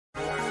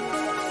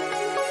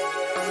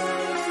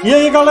E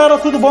aí galera,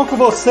 tudo bom com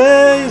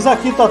vocês?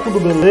 Aqui tá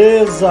tudo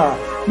beleza?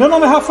 Meu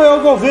nome é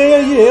Rafael Gouveia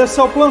e esse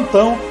é o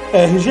Plantão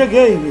RG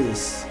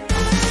Games.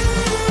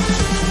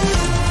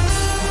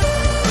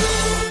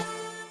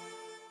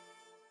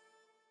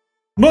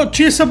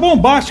 Notícia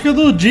bombástica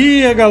do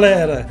dia,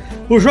 galera!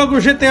 O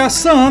jogo GTA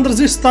San Andreas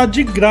está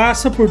de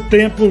graça por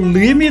tempo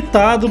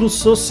limitado no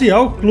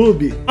Social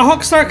Club. A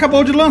Rockstar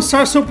acabou de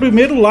lançar seu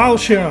primeiro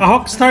launcher, a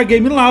Rockstar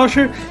Games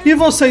Launcher, e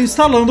você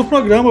instalando o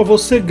programa,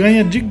 você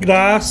ganha de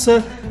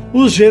graça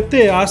o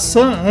GTA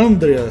San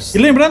Andreas. E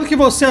lembrando que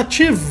você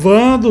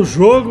ativando o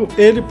jogo,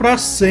 ele para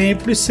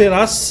sempre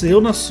será seu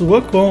na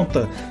sua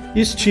conta,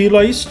 estilo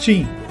a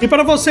Steam. E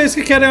para vocês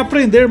que querem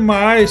aprender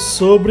mais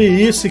sobre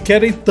isso e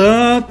querem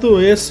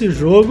tanto esse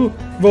jogo,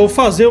 vou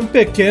fazer um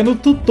pequeno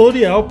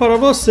tutorial para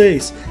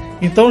vocês.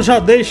 Então já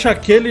deixa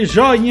aquele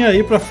joinha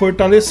aí para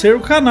fortalecer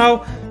o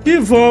canal e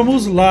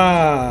vamos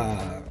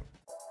lá!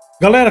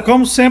 Galera,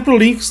 como sempre, o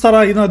link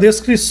estará aí na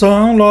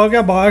descrição, logo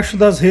abaixo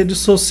das redes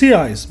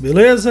sociais,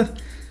 beleza?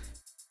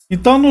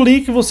 Então no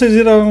link vocês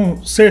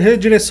irão ser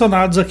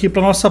redirecionados aqui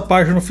para nossa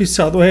página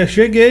oficial do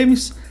RG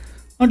Games,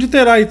 onde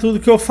terá aí tudo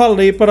que eu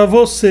falei para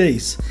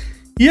vocês.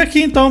 E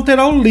aqui então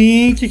terá o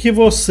link que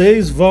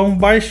vocês vão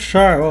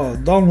baixar, ó,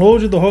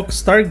 download do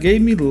Rockstar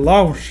Games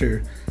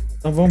Launcher.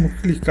 Então vamos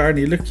clicar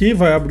nele aqui,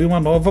 vai abrir uma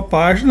nova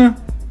página.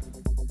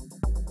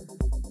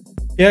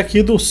 É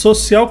aqui do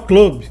Social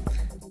Club.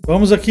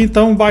 Vamos aqui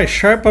então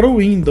baixar para o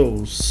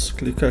Windows.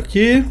 Clica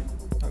aqui,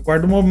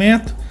 aguarda um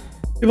momento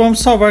e vamos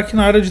salvar aqui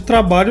na área de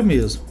trabalho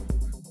mesmo.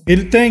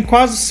 Ele tem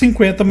quase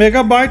 50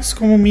 megabytes,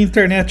 como minha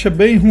internet é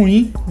bem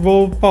ruim,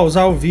 vou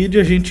pausar o vídeo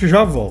e a gente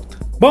já volta.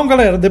 Bom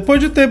galera, depois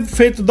de ter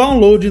feito o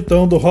download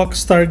então do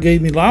Rockstar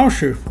Game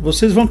Launcher,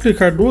 vocês vão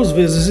clicar duas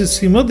vezes em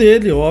cima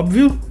dele,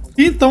 óbvio.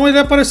 E então ele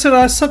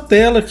aparecerá essa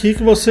tela aqui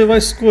que você vai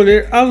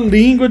escolher a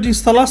língua de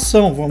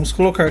instalação. Vamos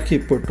colocar aqui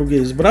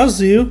Português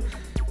Brasil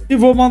e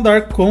vou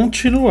mandar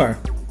continuar.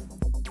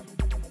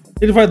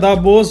 Ele vai dar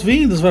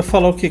boas-vindas, vai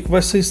falar o que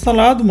vai ser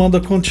instalado, manda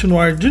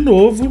continuar de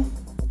novo.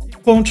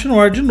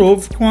 Continuar de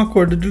novo com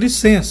acordo de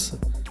licença.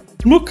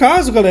 No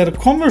caso, galera,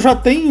 como eu já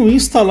tenho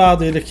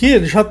instalado ele aqui,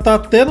 ele já está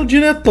até no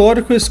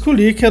diretório que eu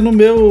escolhi, que é no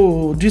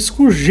meu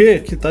disco G,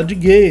 que está de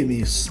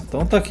games.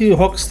 Então tá aqui o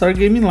Rockstar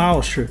Game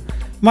Launcher.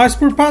 Mas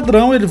por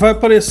padrão ele vai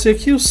aparecer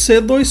aqui o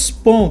C2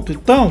 ponto.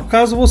 Então,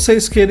 caso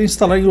vocês queiram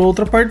instalar em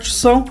outra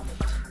partição,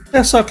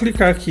 é só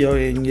clicar aqui ó,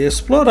 em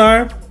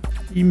explorar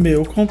e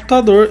meu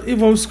computador e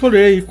vão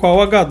escolher aí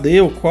qual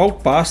HD ou qual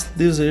pasta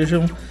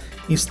desejam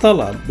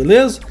instalar,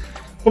 beleza?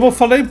 Como eu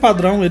falei, em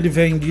padrão ele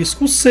vem em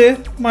disco C,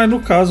 mas no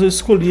caso eu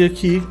escolhi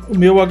aqui o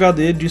meu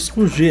HD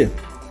disco G.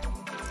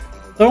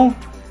 Então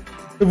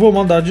eu vou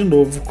mandar de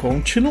novo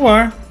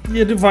continuar e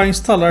ele vai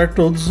instalar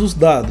todos os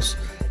dados.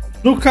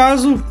 No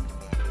caso,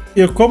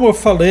 como eu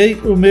falei,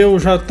 o meu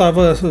já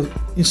estava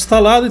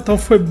instalado, então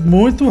foi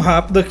muito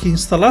rápido aqui a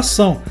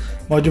instalação.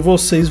 Mas de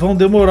vocês vão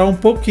demorar um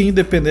pouquinho,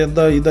 dependendo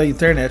da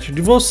internet de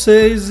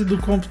vocês e do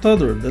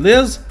computador,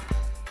 beleza?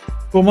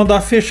 Vou mandar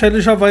fechar, ele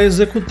já vai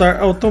executar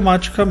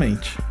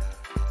automaticamente.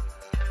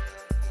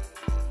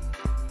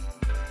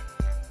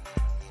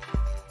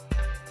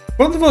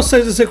 Quando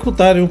vocês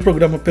executarem o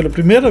programa pela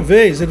primeira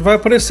vez, ele vai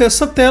aparecer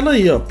essa tela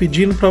aí, ó,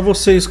 pedindo para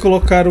vocês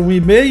colocar um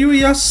e-mail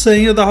e a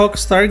senha da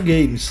Rockstar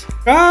Games.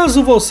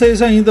 Caso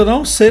vocês ainda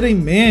não serem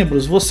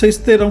membros, vocês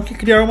terão que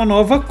criar uma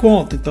nova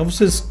conta. Então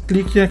vocês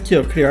cliquem aqui,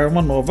 ó, criar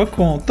uma nova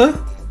conta.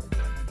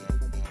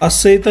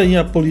 Aceita aí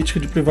a política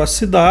de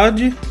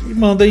privacidade e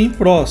manda aí em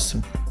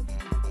próximo.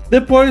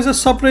 Depois é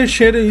só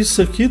preencher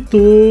isso aqui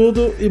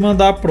tudo e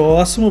mandar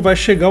próximo. Vai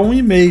chegar um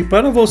e-mail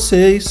para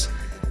vocês.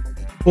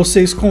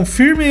 Vocês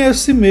confirmem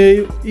esse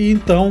e-mail e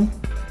então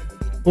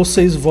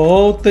vocês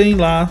voltem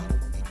lá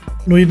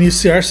no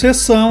iniciar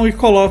sessão e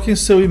coloquem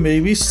seu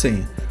e-mail e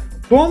senha.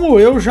 Como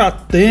eu já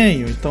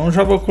tenho, então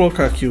já vou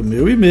colocar aqui o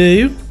meu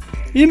e-mail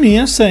e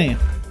minha senha.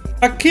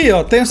 Aqui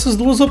ó, tem essas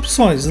duas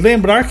opções.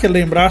 Lembrar, que é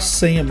lembrar a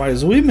senha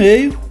mais o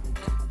e-mail.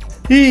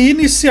 E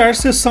iniciar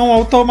sessão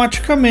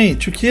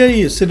automaticamente. O que é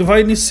isso? Ele vai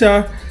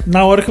iniciar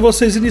na hora que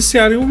vocês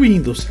iniciarem o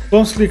Windows.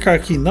 Vamos clicar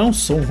aqui em não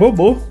sou um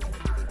robô.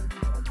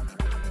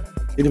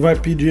 Ele vai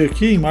pedir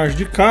aqui imagem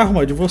de carro,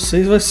 mas de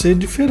vocês vai ser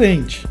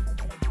diferente.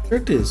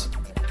 Certeza.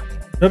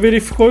 Já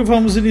verificou e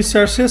vamos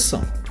iniciar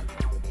sessão.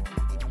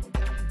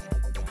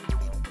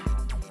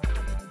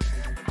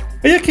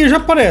 E aqui já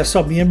aparece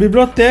a minha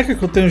biblioteca,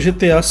 que eu tenho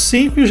GTA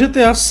V e o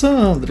GTA San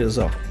Andreas.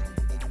 Ó.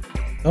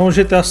 Então o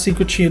GTA V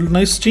eu tinha ele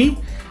na Steam.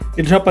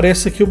 Ele já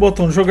aparece aqui o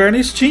botão de jogar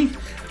na Steam.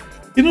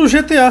 E no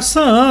GTA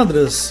San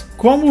Andreas,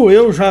 como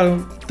eu já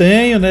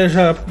tenho, né,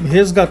 já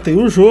resgatei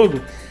o jogo,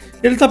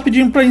 ele está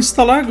pedindo para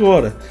instalar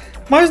agora.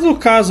 Mas no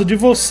caso de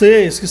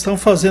vocês que estão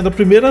fazendo a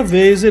primeira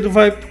vez, ele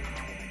vai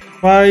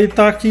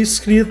estar aqui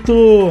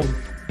escrito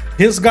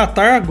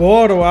resgatar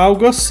agora ou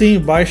algo assim,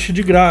 baixe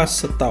de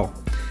graça, tal.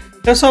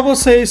 É só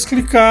vocês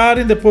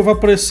clicarem, depois vai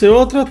aparecer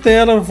outra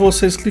tela,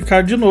 vocês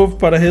clicar de novo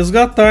para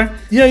resgatar.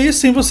 E aí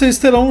sim vocês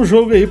terão um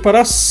jogo aí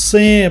para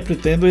sempre,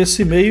 tendo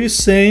esse e-mail e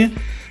senha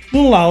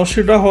no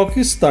launcher da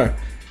Rockstar.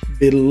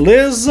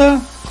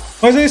 Beleza?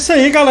 Mas é isso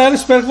aí, galera,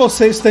 espero que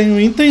vocês tenham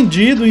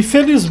entendido.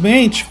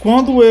 Infelizmente,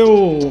 quando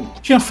eu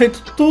tinha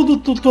feito tudo o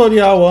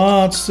tutorial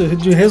antes,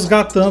 de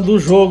resgatando o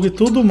jogo e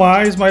tudo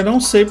mais, mas não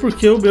sei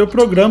porque o meu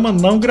programa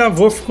não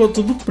gravou, ficou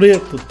tudo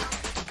preto.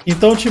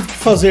 Então eu tive que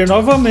fazer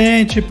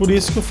novamente, por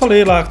isso que eu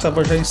falei lá que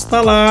estava já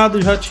instalado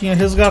e já tinha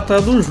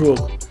resgatado o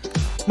jogo.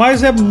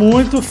 Mas é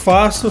muito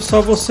fácil,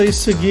 só vocês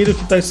seguirem o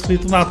que está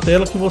escrito na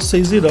tela que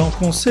vocês irão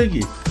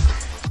conseguir.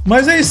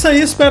 Mas é isso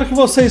aí, espero que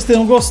vocês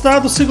tenham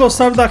gostado. Se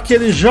gostaram, dá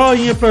aquele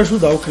joinha para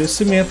ajudar o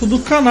crescimento do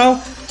canal.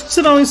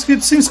 Se não é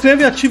inscrito, se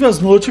inscreve e ative as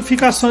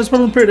notificações para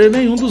não perder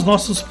nenhum dos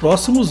nossos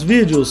próximos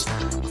vídeos.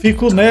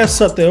 Fico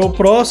nessa, até o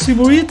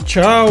próximo e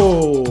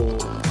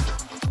tchau!